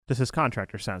This is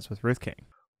Contractor Sense with Ruth King.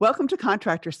 Welcome to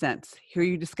Contractor Sense. Here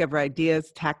you discover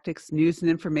ideas, tactics, news,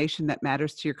 and information that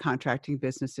matters to your contracting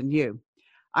business and you.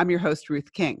 I'm your host,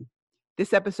 Ruth King.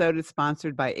 This episode is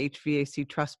sponsored by HVAC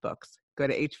Trust Books. Go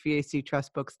to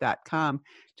hvactrustbooks.com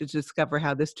to discover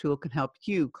how this tool can help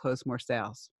you close more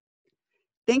sales.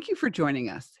 Thank you for joining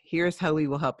us. Here's how we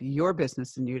will help your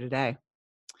business and you today.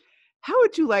 How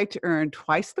would you like to earn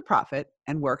twice the profit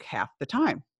and work half the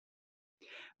time?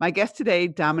 My guest today,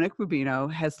 Dominic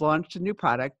Rubino, has launched a new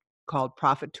product called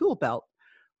Profit Tool Belt,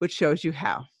 which shows you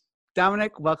how.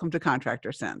 Dominic, welcome to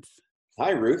Contractor Sense.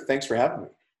 Hi, Ruth. Thanks for having me.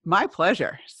 My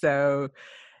pleasure. So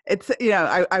it's,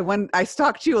 I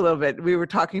stalked you a little bit. We were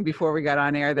talking before we got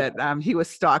on air that he was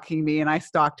stalking me and I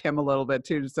stalked him a little bit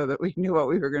too, so that we knew what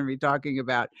we were going to be talking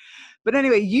about. But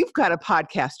anyway, you've got a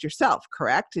podcast yourself,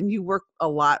 correct? And you work a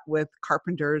lot with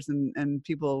carpenters and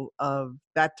people of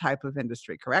that type of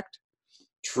industry, correct?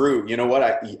 True. You know what?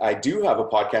 I do have a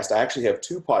podcast. I actually have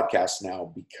two podcasts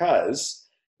now because,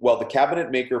 well, the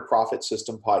Cabinet Maker Profit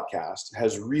System podcast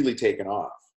has really taken off.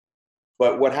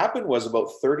 But what happened was about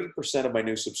 30% of my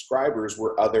new subscribers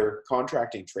were other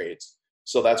contracting trades.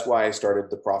 So that's why I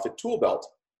started the Profit Tool Belt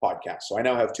podcast. So I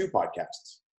now have two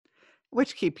podcasts.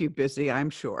 Which keep you busy, I'm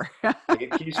sure.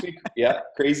 It keeps me,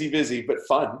 crazy busy, but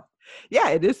fun. Yeah,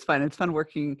 it is fun. It's fun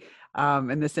working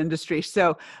in this industry.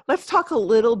 So let's talk a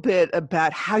little bit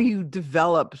about how you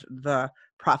developed the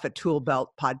Profit Tool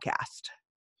Belt podcast.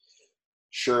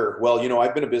 Sure. Well,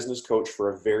 I've been a business coach for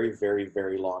a very, very,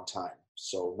 very long time.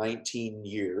 So 19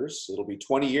 years, it'll be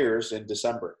 20 years in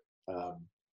December.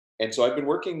 And so I've been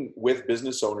working with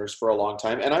business owners for a long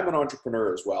time. And I'm an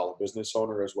entrepreneur as well, a business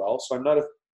owner as well. So I'm not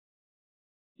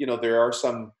there are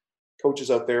some coaches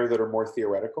out there that are more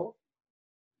theoretical.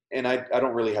 And I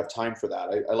don't really have time for that.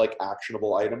 I like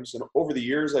actionable items. And over the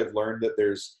years, I've learned that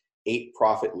there's 8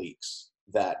 profit leaks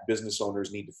that business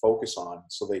owners need to focus on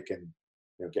so they can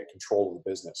get control of the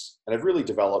business. And I've really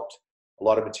developed a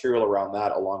lot of material around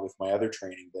that, along with my other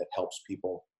training that helps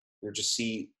people just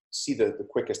see the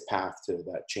quickest path to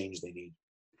that change they need.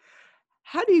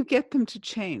 How do you get them to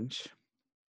change?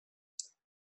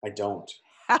 I don't.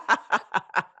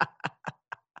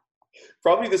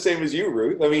 Probably the same as you,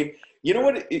 Ruth. I mean, you know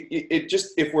what? It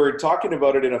just, if we're talking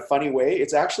about it in a funny way,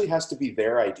 it actually has to be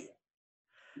their idea.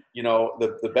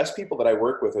 The best people that I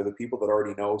work with are the people that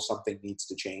already know something needs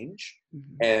to change.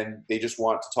 Mm-hmm. And they just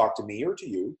want to talk to me or to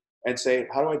you and say,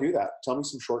 how do I do that? Tell me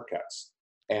some shortcuts.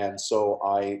 And so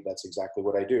that's exactly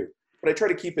what I do. But I try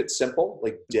to keep it simple,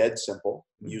 like dead simple,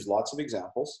 use lots of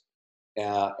examples,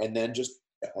 and then just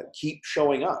keep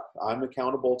showing up. I'm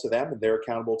accountable to them and they're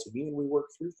accountable to me, and we work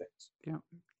through things. Yeah.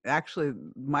 Actually,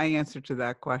 my answer to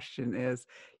that question is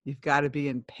you've got to be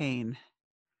in pain.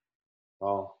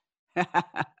 Oh,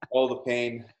 all the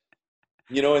pain,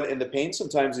 and the pain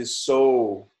sometimes is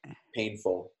so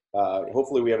painful.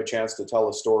 Hopefully we have a chance to tell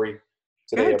a story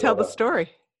today. Go ahead, tell the story.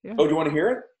 Yeah. Oh, do you want to hear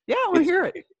it? Yeah, I want to hear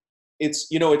it.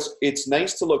 It's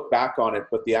nice to look back on it,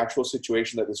 but the actual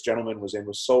situation that this gentleman was in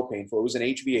was so painful. It was an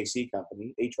HVAC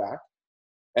company, HVAC,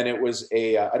 and it was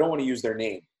I don't want to use their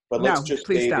name, but let's just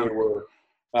say they were,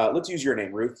 let's use your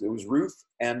name, Ruth. It was Ruth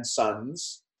and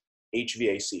Sons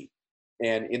HVAC.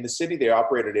 And in the city they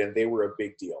operated in, they were a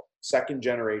big deal. Second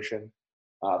generation.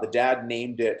 The dad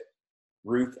named it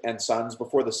Ruth and Sons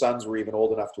before the sons were even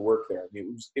old enough to work there. I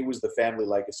mean, it was the family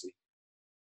legacy.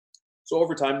 So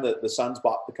over time, the sons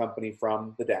bought the company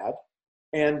from the dad,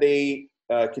 and they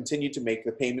continued to make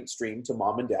the payment stream to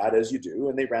mom and dad, as you do,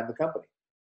 and they ran the company.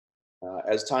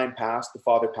 As time passed, the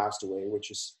father passed away,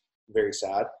 which is very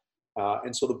sad.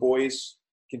 And so the boys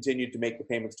continued to make the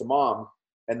payments to mom,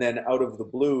 and then out of the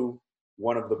blue,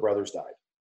 one of the brothers died.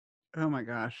 Oh my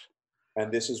gosh.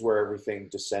 And this is where everything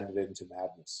descended into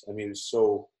madness. I mean, it was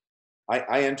so,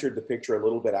 I entered the picture a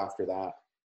little bit after that.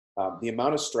 The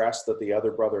amount of stress that the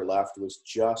other brother left was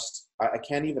just, I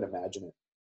can't even imagine it.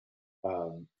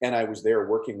 And I was there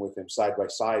working with him side by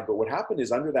side. But what happened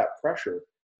is, under that pressure,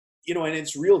 and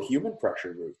it's real human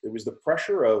pressure, Ruth. It was the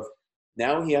pressure of,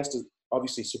 now he has to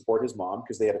obviously support his mom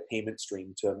because they had a payment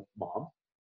stream to mom.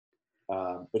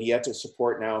 But he had to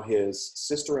support now his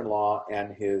sister-in-law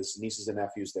and his nieces and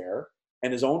nephews there,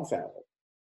 and his own family.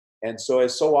 And so,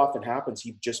 as so often happens,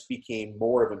 he just became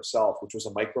more of himself, which was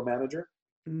a micromanager.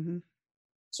 Mm-hmm.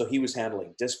 So he was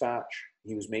handling dispatch.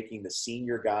 He was making the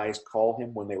senior guys call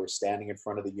him when they were standing in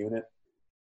front of the unit,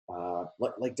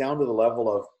 like down to the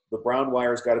level of, the brown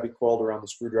wire's got to be coiled around the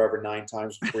screwdriver 9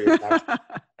 times before you attach it.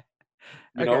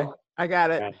 You know? I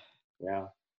got it. Yeah.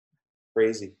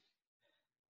 Crazy.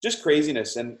 Just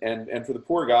craziness. And for the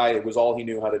poor guy, it was all he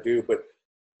knew how to do. But,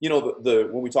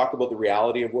 when we talk about the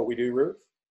reality of what we do, Ruth,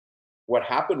 what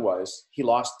happened was he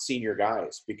lost senior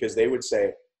guys because they would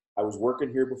say, I was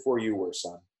working here before you were,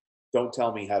 son. Don't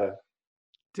tell me how to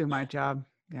do my job.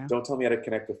 Yeah. Don't tell me how to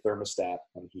connect the thermostat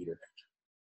on a heater.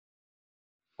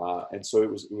 And so it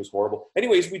was horrible.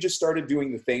 Anyways, we just started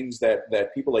doing the things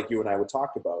that people like you and I would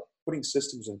talk about, putting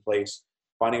systems in place,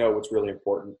 finding out what's really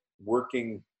important,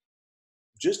 working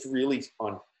just really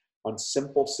on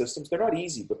simple systems. They're not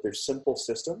easy, but they're simple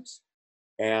systems.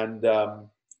 And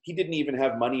he didn't even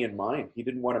have money in mind. He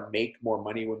didn't want to make more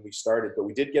money when we started, but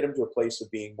we did get him to a place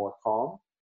of being more calm.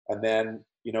 And then,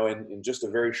 in just a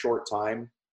very short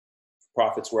time,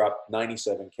 profits were up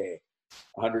 97K,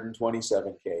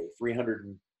 127K, 300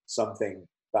 and something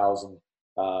thousand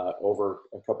over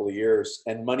a couple of years.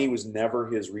 And money was never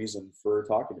his reason for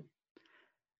talking to me.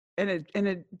 And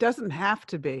it doesn't have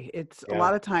to be. It's a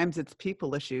lot of times it's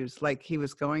people issues like he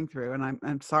was going through. And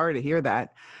I'm sorry to hear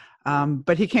that.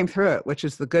 But he came through it, which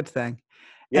is the good thing.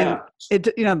 Yeah. And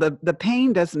the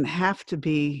pain doesn't have to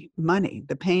be money.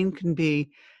 The pain can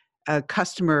be a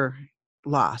customer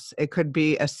loss. It could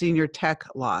be a senior tech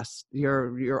loss,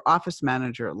 your office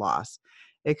manager loss.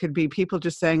 It could be people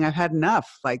just saying, I've had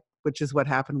enough, which is what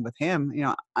happened with him,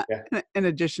 in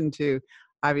addition to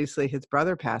obviously his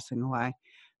brother passing away.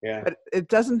 Yeah. But it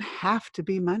doesn't have to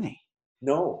be money.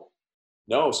 No,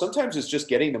 sometimes it's just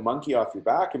getting the monkey off your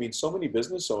back. I mean, so many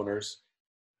business owners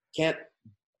can't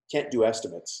do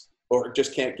estimates or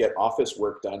just can't get office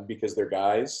work done because their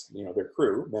guys, their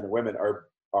crew, men and women, are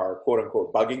quote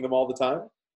unquote bugging them all the time.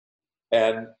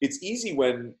 And it's easy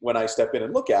when I step in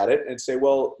and look at it and say,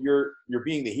 well, you're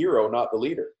being the hero, not the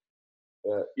leader.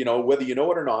 Whether you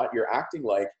know it or not, you're acting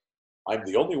like I'm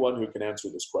the only one who can answer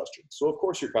this question. So of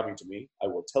course you're coming to me. I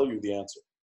will tell you the answer.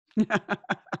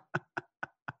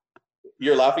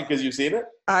 You're laughing because you've seen it?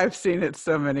 I've seen it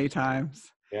so many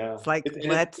times. Yeah. It's like,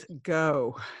 let's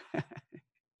go.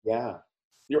 Yeah.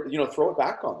 Throw it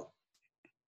back on them.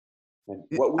 And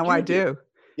what would you do?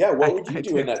 Yeah. What would you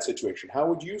do in that situation? How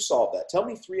would you solve that? Tell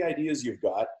me 3 ideas you've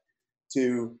got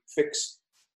to fix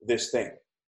this thing.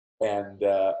 And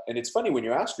it's funny when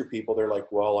you ask your people, they're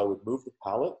like, well, I would move the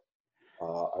pallet.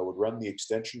 I would run the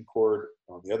extension cord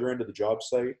on the other end of the job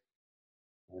site.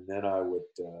 And then I would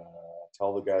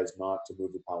tell the guys not to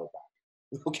move the pallet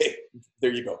back. Okay,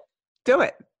 there you go. Do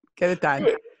it. Get it done. Do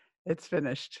it. It's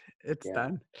finished. It's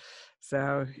done.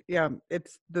 So yeah,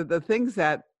 it's the things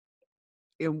that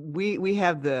we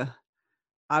have the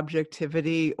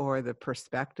objectivity or the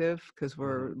perspective because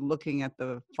we're looking at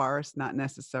the forest, not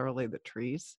necessarily the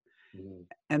trees. Mm-hmm.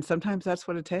 And sometimes that's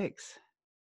what it takes.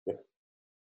 Yeah.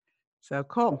 So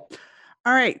cool.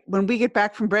 All right. When we get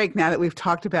back from break, now that we've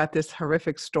talked about this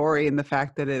horrific story and the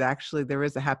fact that there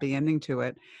is a happy ending to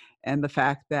it, and the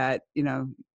fact that,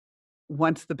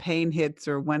 once the pain hits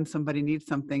or when somebody needs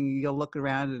something, you'll look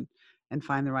around and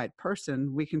find the right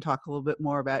person, we can talk a little bit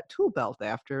more about Tool Belt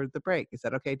after the break. Is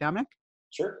that okay, Dominic?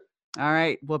 Sure. All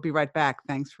right. We'll be right back.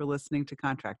 Thanks for listening to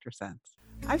Contractor Sense.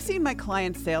 I've seen my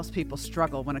clients' salespeople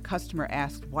struggle when a customer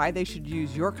asks why they should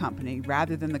use your company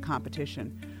rather than the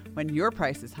competition when your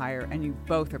price is higher and you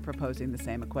both are proposing the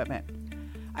same equipment.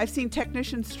 I've seen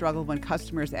technicians struggle when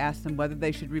customers ask them whether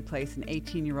they should replace an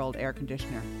 18-year-old air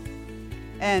conditioner.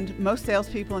 And most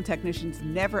salespeople and technicians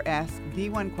never ask the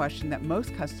one question that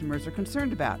most customers are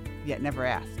concerned about, yet never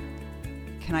ask.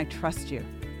 Can I trust you?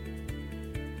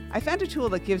 I found a tool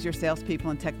that gives your salespeople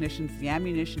and technicians the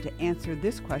ammunition to answer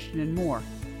this question and more.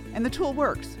 And the tool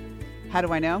works. How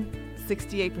do I know?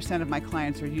 68% of my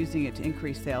clients are using it to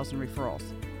increase sales and referrals.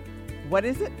 What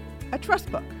is it? A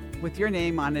trust book with your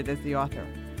name on it as the author.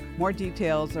 More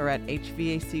details are at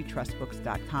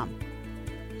hvactrustbooks.com.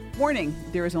 Warning,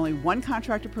 there is only one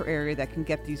contractor per area that can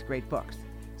get these great books.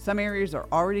 Some areas are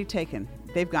already taken.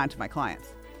 They've gone to my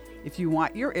clients. If you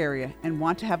want your area and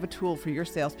want to have a tool for your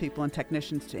salespeople and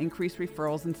technicians to increase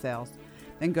referrals and sales,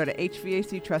 then go to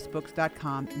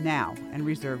hvactrustbooks.com now and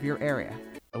reserve your area.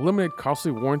 Eliminate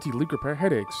costly warranty leak repair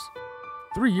headaches.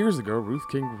 3 years ago, Ruth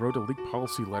King wrote a leak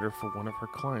policy letter for one of her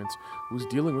clients who was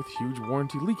dealing with huge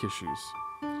warranty leak issues.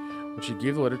 When she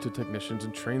gave the letter to technicians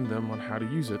and trained them on how to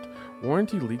use it,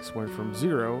 warranty leaks went from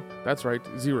 0, that's right,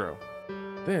 0.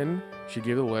 Then, she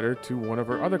gave the letter to one of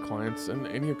her other clients and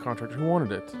any contractor who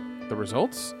wanted it. The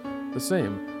results? The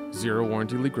same, 0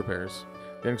 warranty leak repairs.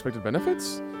 The unexpected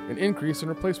benefits? An increase in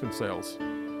replacement sales.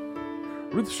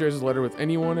 Ruth shares the letter with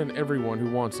anyone and everyone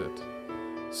who wants it.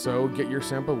 So, get your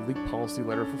sample leak policy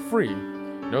letter for free.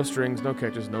 No strings, no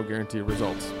catches, no guaranteed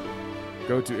results.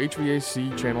 Go to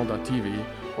hvacchannel.tv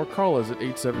or call us at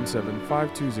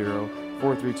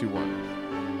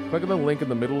 877-520-4321. Click on the link in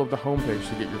the middle of the homepage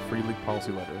to get your free leak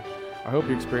policy letter. I hope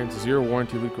you experience zero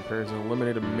warranty leak repairs and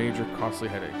eliminate a major costly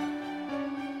headache.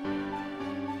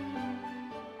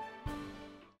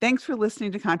 Thanks for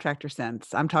listening to Contractor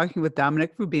Sense. I'm talking with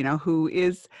Dominic Rubino, who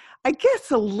is, I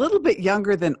guess, a little bit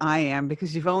younger than I am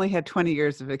because you've only had 20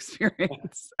 years of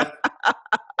experience.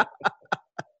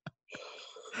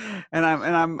 and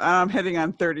I'm heading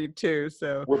on 32.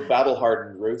 So we're battle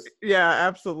hardened, Ruth. Yeah,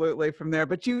 absolutely. From there,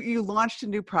 but you launched a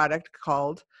new product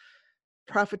called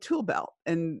Profit Tool Belt,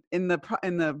 and in the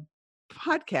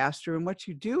podcast or in what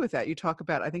you do with that, you talk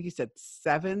about, I think you said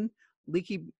 7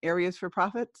 leaky areas for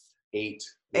profits. 8.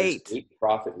 There's 8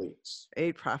 profit leaks.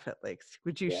 8 profit leaks.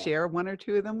 Would you share 1 or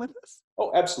 2 of them with us?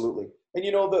 Oh, absolutely. And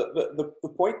the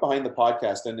point behind the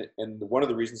podcast, and one of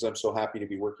the reasons I'm so happy to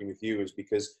be working with you is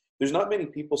because there's not many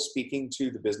people speaking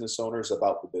to the business owners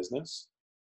about the business,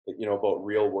 about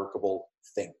real workable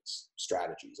things,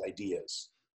 strategies, ideas,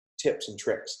 tips and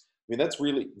tricks. I mean, that's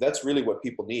really what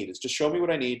people need, is just show me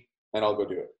what I need and I'll go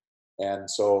do it. And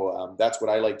so that's what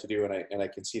I like to do. And I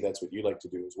can see that's what you like to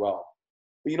do as well.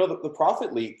 But the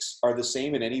profit leaks are the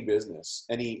same in any business,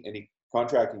 any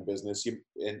contracting business,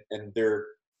 and they're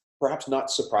perhaps not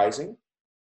surprising,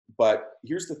 but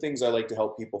here's the things I like to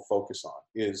help people focus on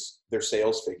is their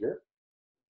sales figure,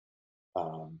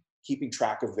 keeping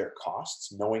track of their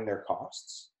costs, knowing their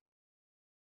costs.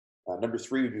 Number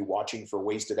 3 would be watching for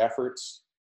wasted efforts.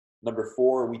 Number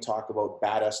 4, we talk about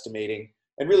bad estimating.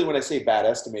 And really, when I say bad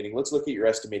estimating, let's look at your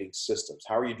estimating systems.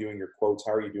 How are you doing your quotes?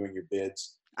 How are you doing your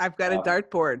bids? I've got a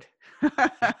dartboard.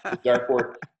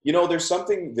 Dartboard. There's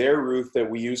something there, Ruth, that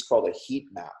we use called a heat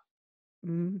map.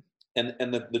 Mm-hmm.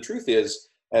 And the truth is,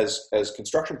 as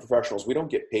construction professionals, we don't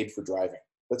get paid for driving.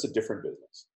 That's a different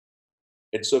business.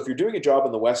 And so if you're doing a job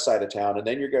on the west side of town, and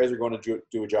then your guys are going to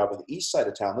do a job on the east side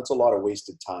of town, that's a lot of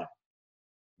wasted time.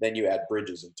 Then you add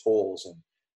bridges and tolls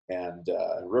and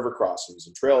river crossings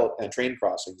and train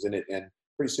crossings, and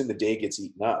pretty soon the day gets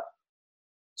eaten up.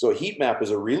 So a heat map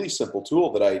is a really simple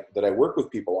tool that I work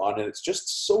with people on, and it's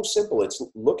just so simple. It's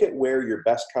look at where your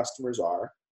best customers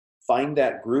are, find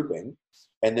that grouping,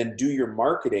 and then do your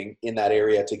marketing in that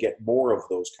area to get more of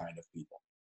those kind of people.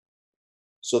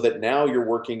 So that now you're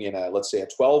working in let's say a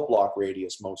 12-block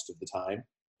radius most of the time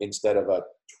instead of a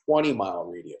 20-mile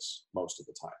radius most of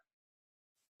the time,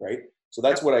 right? So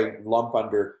that's what I lump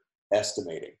under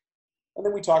estimating. And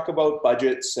then we talk about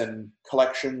budgets and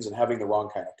collections and having the wrong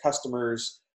kind of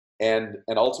customers and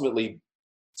ultimately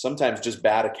sometimes just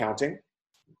bad accounting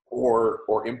or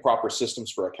improper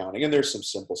systems for accounting. And there's some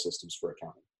simple systems for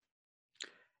accounting.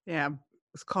 Yeah,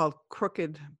 it's called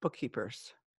crooked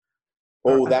bookkeepers.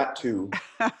 Oh, that too.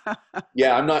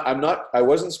 Yeah, I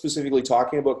wasn't specifically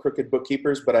talking about crooked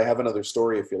bookkeepers, but I have another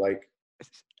story if you like.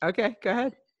 Okay, go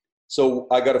ahead. So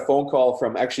I got a phone call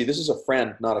from, actually, this is a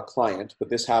friend, not a client, but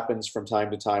this happens from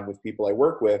time to time with people I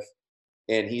work with.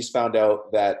 And he's found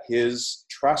out that his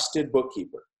trusted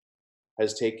bookkeeper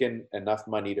has taken enough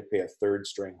money to pay a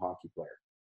 3rd-string hockey player.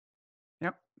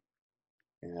 Yep.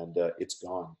 And it's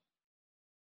gone.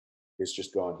 It's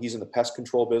just gone. He's in the pest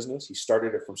control business. He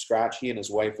started it from scratch. He and his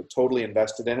wife are totally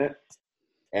invested in it.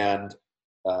 And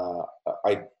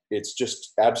it's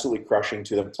just absolutely crushing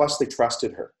to them. Plus, they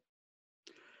trusted her.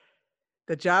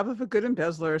 The job of a good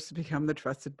embezzler is to become the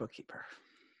trusted bookkeeper.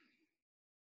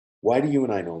 Why do you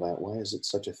and I know that? Why is it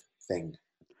such a thing?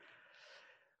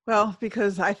 Well,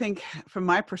 because I think from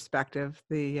my perspective,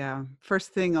 the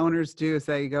first thing owners do is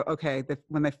they go, okay,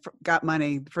 when they got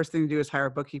money, the first thing to do is hire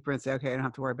a bookkeeper and say, okay, I don't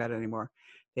have to worry about it anymore.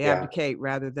 They abdicate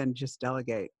rather than just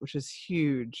delegate, which is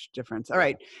huge difference. All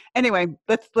right. Anyway,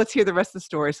 let's hear the rest of the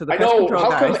story. So the pest control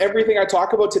guys. Come everything I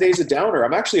talk about today is a downer?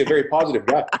 I'm actually a very positive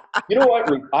guy. You know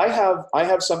what? I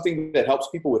have something that helps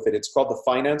people with it. It's called the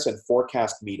Finance and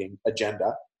Forecast Meeting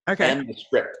Agenda and the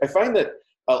script. I find that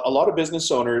a lot of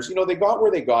business owners, they got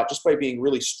where they got just by being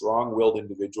really strong-willed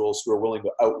individuals who are willing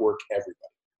to outwork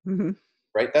everybody. Mm-hmm.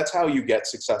 Right? That's how you get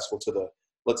successful to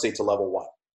let's say to level 1.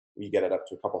 You get it up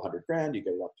to a couple $100,000, you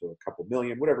get it up to a couple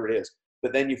million, whatever it is.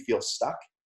 But then you feel stuck.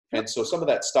 And so some of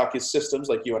that stuck is systems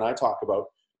like you and I talk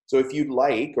about. So if you'd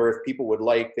like, or if people would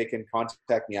like, they can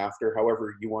contact me after,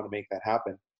 however you want to make that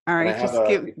happen. All right, just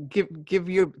give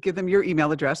them your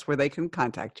email address where they can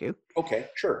contact you. Okay,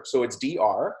 sure. So it's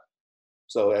DR,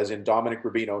 so as in Dominic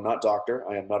Rubino, not doctor.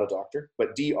 I am not a doctor,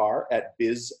 but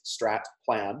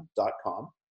dr@bizstratplan.com,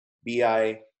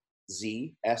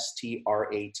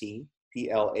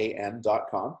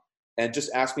 bizstratplan.com, and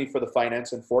just ask me for the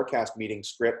finance and forecast meeting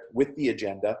script with the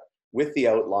agenda, with the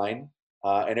outline,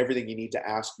 and everything you need to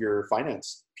ask your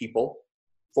finance people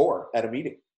for at a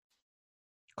meeting.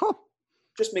 Cool.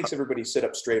 Just makes everybody sit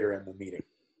up straighter in the meeting.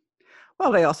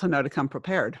 Well, they also know to come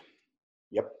prepared.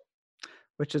 Yep.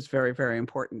 which is very, very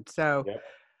important. So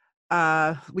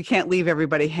Yeah. we can't leave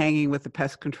everybody hanging with the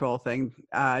pest control thing.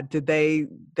 Did they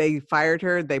fired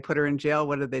her? They put her in jail?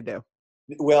 What did they do?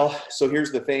 Well, so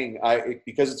here's the thing.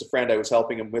 Because it's a friend, I was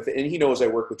helping him with it, and he knows I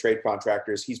work with trade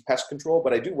contractors. He's pest control,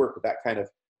 but I do work with that kind of.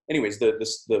 Anyways, the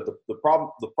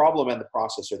problem and the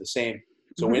process are the same.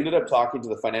 So we ended up talking to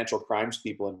the financial crimes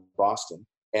people in Boston,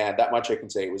 and that much I can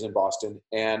say. It was in Boston,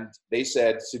 and they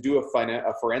said to do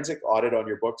a forensic audit on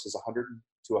your books is $100,000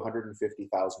 to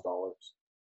 $150,000.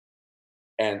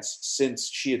 And since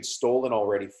she had stolen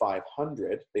already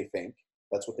 500, they think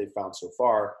that's what they found so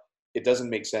far. It doesn't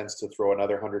make sense to throw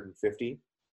another 150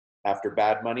 after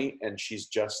bad money, and she's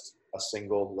just a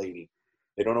single lady.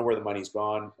 They don't know where the money's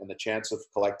gone, and the chance of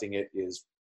collecting it is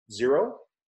 0.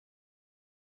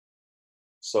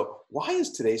 So why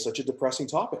is today such a depressing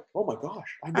topic? Oh my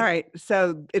gosh. All right.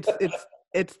 So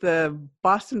it's the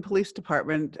Boston Police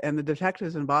Department, and the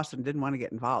detectives in Boston didn't want to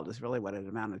get involved is really what it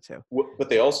amounted to. But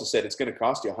they also said it's going to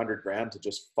cost you $100,000 to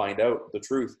just find out the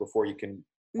truth before you can.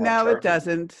 No, it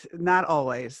doesn't. Not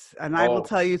always. And I will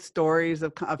tell you stories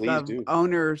of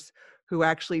owners who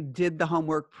actually did the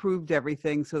homework, proved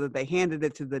everything so that they handed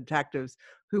it to the detectives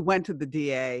who went to the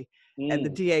DA and the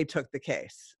DA took the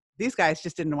case. These guys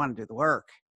just didn't want to do the work.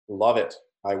 Love it.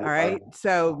 All right.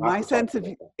 So my sense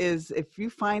is if you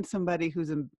find somebody who's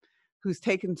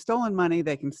taken stolen money,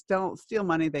 they can steal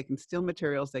money, they can steal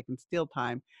materials, they can steal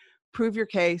time, prove your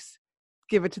case,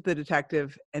 give it to the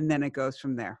detective, and then it goes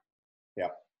from there. Yeah.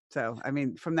 So, I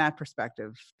mean, from that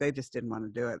perspective, they just didn't want to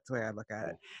do it. That's the way I look at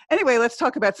it. Anyway, let's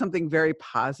talk about something very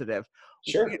positive.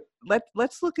 Sure.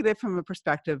 Let's look at it from a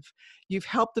perspective. You've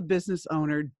helped the business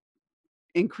owner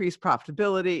increase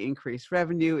profitability, increase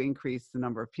revenue, increase the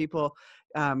number of people,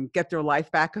 get their life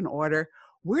back in order.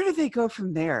 Where do they go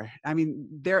from there? I mean,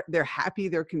 they're happy,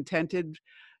 they're contented.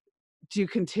 Do you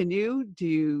continue? Do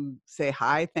you say,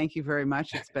 hi, thank you very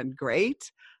much, it's been great?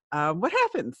 What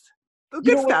happens? The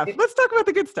good stuff. Let's talk about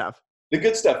the good stuff. The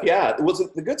good stuff, yeah. Well,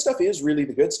 the good stuff is really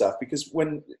the good stuff, because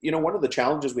when, one of the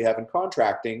challenges we have in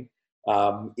contracting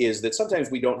is that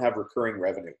sometimes we don't have recurring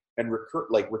revenue. And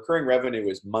recurring revenue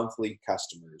is monthly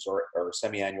customers or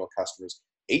semi-annual customers.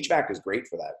 HVAC is great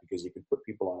for that because you can put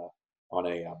people on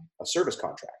a service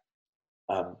contract.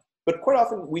 But quite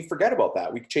often we forget about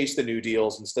that. We chase the new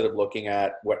deals instead of looking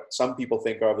at what some people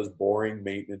think of as boring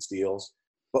maintenance deals.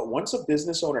 But once a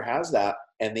business owner has that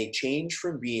and they change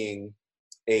from being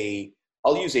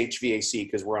I'll use HVAC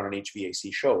because we're on an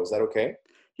HVAC show. Is that okay?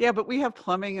 Yeah, but we have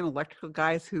plumbing and electrical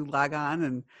guys who log on,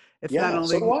 and it's not only.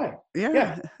 So do I.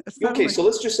 Yeah. Okay, so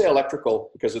let's just say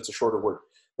electrical because it's a shorter word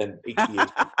than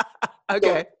HVAC.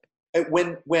 Okay. So,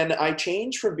 when I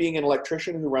change from being an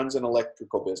electrician who runs an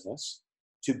electrical business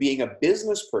to being a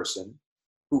business person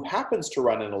who happens to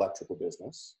run an electrical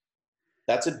business,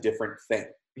 that's a different thing.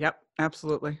 Yep,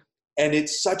 absolutely. And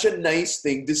it's such a nice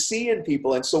thing to see in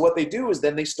people. And so what they do is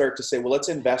then they start to say, well, let's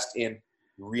invest in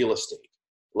real estate.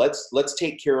 Let's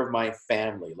take care of my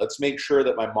family. Let's make sure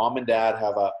that my mom and dad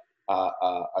have a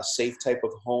safe type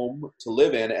of home to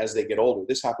live in as they get older.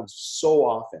 This happens so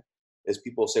often as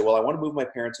people say, well, I want to move my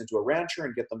parents into a rancher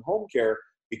and get them home care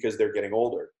because they're getting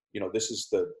older. This is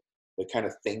the kind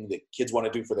of thing that kids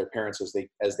want to do for their parents as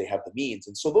they have the means.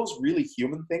 And so those really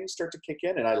human things start to kick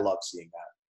in, and I love seeing that.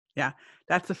 Yeah,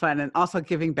 that's the fun. And also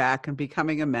giving back and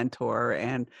becoming a mentor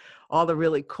and all the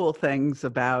really cool things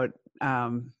about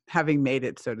having made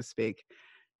it, so to speak.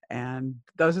 And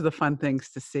those are the fun things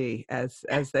to see as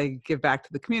they give back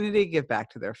to the community, give back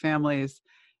to their families,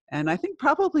 and I think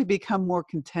probably become more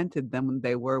contented than when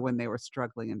they were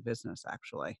struggling in business,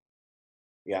 actually.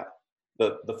 Yeah.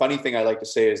 The funny thing I like to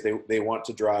say is they want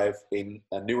to drive a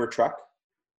newer truck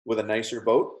with a nicer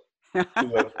boat to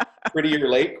a prettier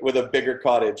lake with a bigger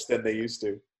cottage than they used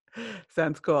to.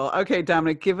 Sounds cool. Okay,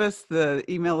 Dominic, give us your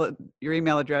email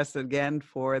address again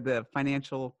for the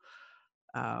financial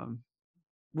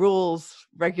rules,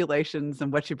 regulations,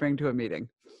 and what you bring to a meeting.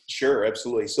 Sure,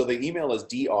 absolutely. So the email is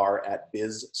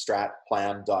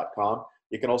dr@bizstratplan.com.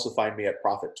 You can also find me at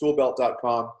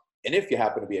profittoolbelt.com. And if you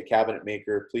happen to be a cabinet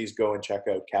maker, please go and check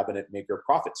out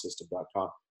cabinetmakerprofitsystem.com.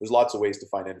 There's lots of ways to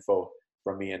find info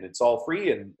from me, and it's all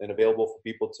free and available for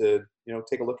people to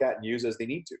take a look at and use as they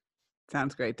need to.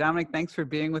 Sounds great. Dominic, thanks for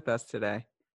being with us today.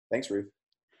 Thanks, Ruth.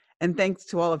 And thanks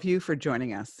to all of you for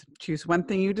joining us. Choose one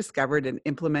thing you discovered and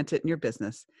implement it in your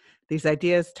business. These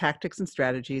ideas, tactics, and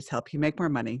strategies help you make more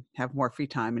money, have more free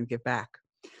time, and give back.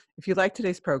 If you like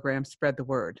today's program, spread the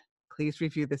word. Please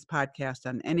review this podcast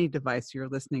on any device you're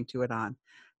listening to it on.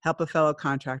 Help a fellow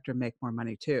contractor make more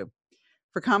money too.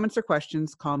 For comments or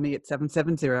questions, call me at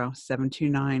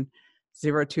 770-729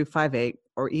 0258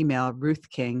 or email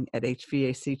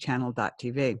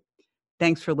ruthking@hvacchannel.tv.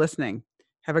 Thanks for listening.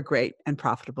 Have a great and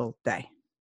profitable day.